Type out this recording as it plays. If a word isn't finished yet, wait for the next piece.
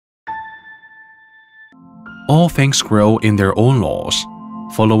All things grow in their own laws,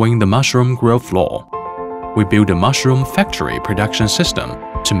 following the mushroom growth law. We build a mushroom factory production system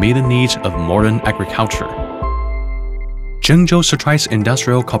to meet the needs of modern agriculture. Zhengzhou Satrise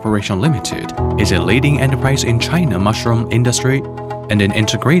Industrial Corporation Limited is a leading enterprise in China mushroom industry and an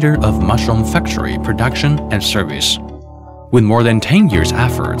integrator of mushroom factory production and service. With more than 10 years'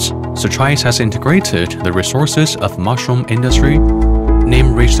 efforts, Satrise has integrated the resources of mushroom industry,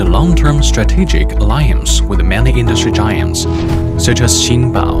 reached a long-term strategic alliance with many industry giants, such as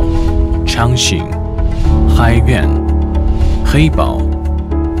Xinbao, Changxing, Haiyuan, Heibao,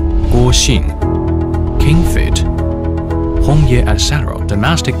 Guoxin, Kingfit, Hongye, etc.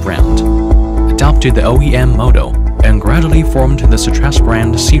 domestic brand, adopted the OEM model, and gradually formed the Satrise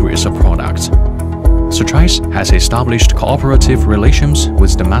brand series of products. Satrise has established cooperative relations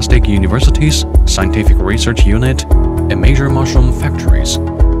with domestic universities, scientific research unit, and major mushroom factories.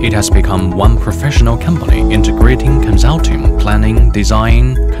 It has become one professional company integrating consulting, planning,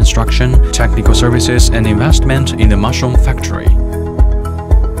 design, construction, technical services, and investment in the mushroom factory.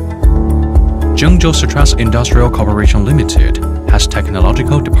 Zhengzhou Satrise Industrial Corporation Limited has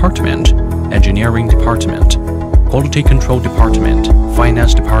technological department, engineering department, quality control department,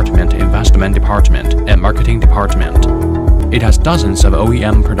 finance department, investment department, and marketing department. It has dozens of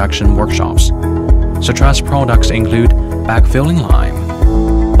OEM production workshops. Satrise products include bag filling line,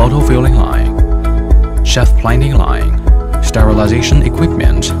 bottle filling line, chef planting line, sterilization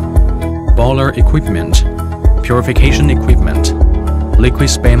equipment, boiler equipment, purification equipment, liquid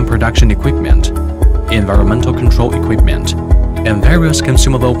spam production equipment, environmental control equipment, and various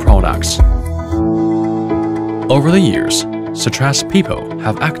consumable products. Over the years, Satrise people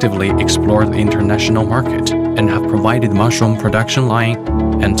have actively explored the international market and have provided mushroom production line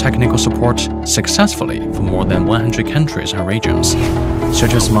and technical support successfully for more than 100 countries and regions,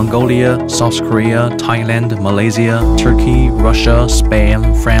 such as Mongolia, South Korea, Thailand, Malaysia, Turkey, Russia,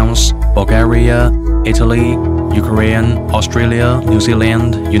 Spain, France, Bulgaria, Italy, Ukraine, Australia, New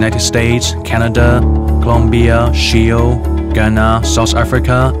Zealand, United States, Canada, Colombia, Chile, Ghana, South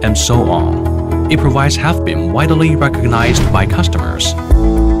Africa, and so on. It provides have been widely recognized by customers.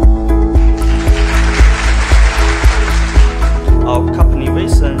 Our company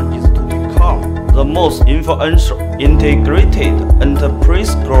vision is to become the most influential, integrated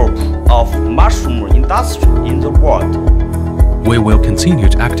enterprise group of mushroom industry in the world. We will continue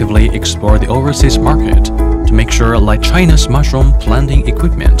to actively explore the overseas market to make sure like China's mushroom planting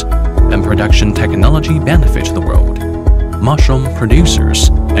equipment and production technology benefit the world, mushroom producers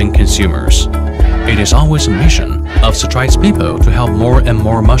and consumers. It is always a mission of Satrise people to help more and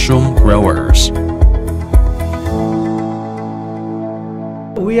more mushroom growers.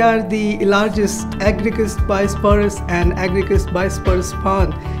 We are the largest Agricus bisporus and Agricus bisporus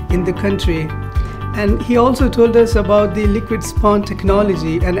pond in the country. And he also told us about the liquid spawn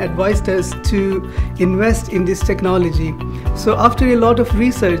technology and advised us to invest in this technology. So after a lot of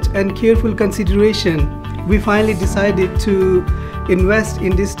research and careful consideration, we finally decided to invest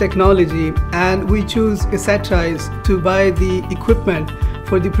in this technology, and we choose Satrise to buy the equipment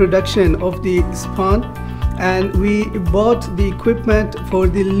for the production of the spawn. And we bought the equipment for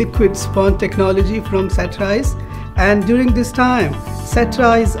the liquid spawn technology from Satrise. And during this time,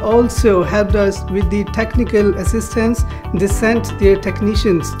 Satrise also helped us with the technical assistance. They sent their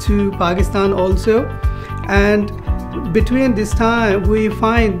technicians to Pakistan also. And between this time, we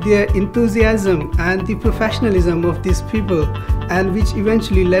find their enthusiasm and the professionalism of these people, and which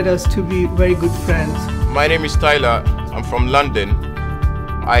eventually led us to be very good friends. My name is Tyler. I'm from London.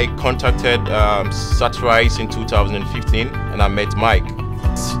 I contacted Satrise in 2015 and I met Mike.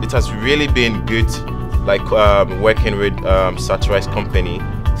 It has really been good, like working with Satrise Company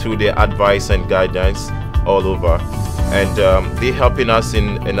through their advice and guidance all over, and they're helping us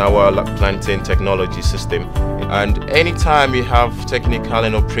in our planting technology system. And anytime we have technical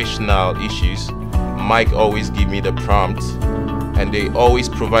and operational issues, Mike always give me the prompt, and they always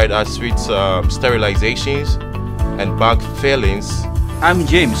provide us with sterilizations and bag fillings. I'm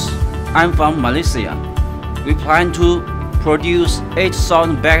James. I'm from Malaysia. We plan to produce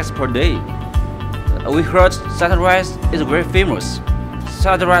 8,000 bags per day. We heard Satrise is very famous.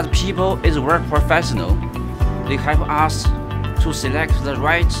 Satrise people is very professional. They help us to select the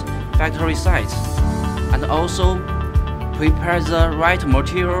right factory site and also prepare the right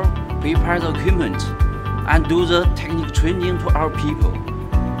material, prepare the equipment, and do the technical training to our people.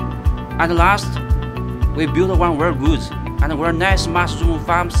 And last, we build one very good and very nice mushroom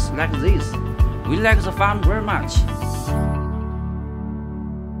farms like this. We like the farm very much.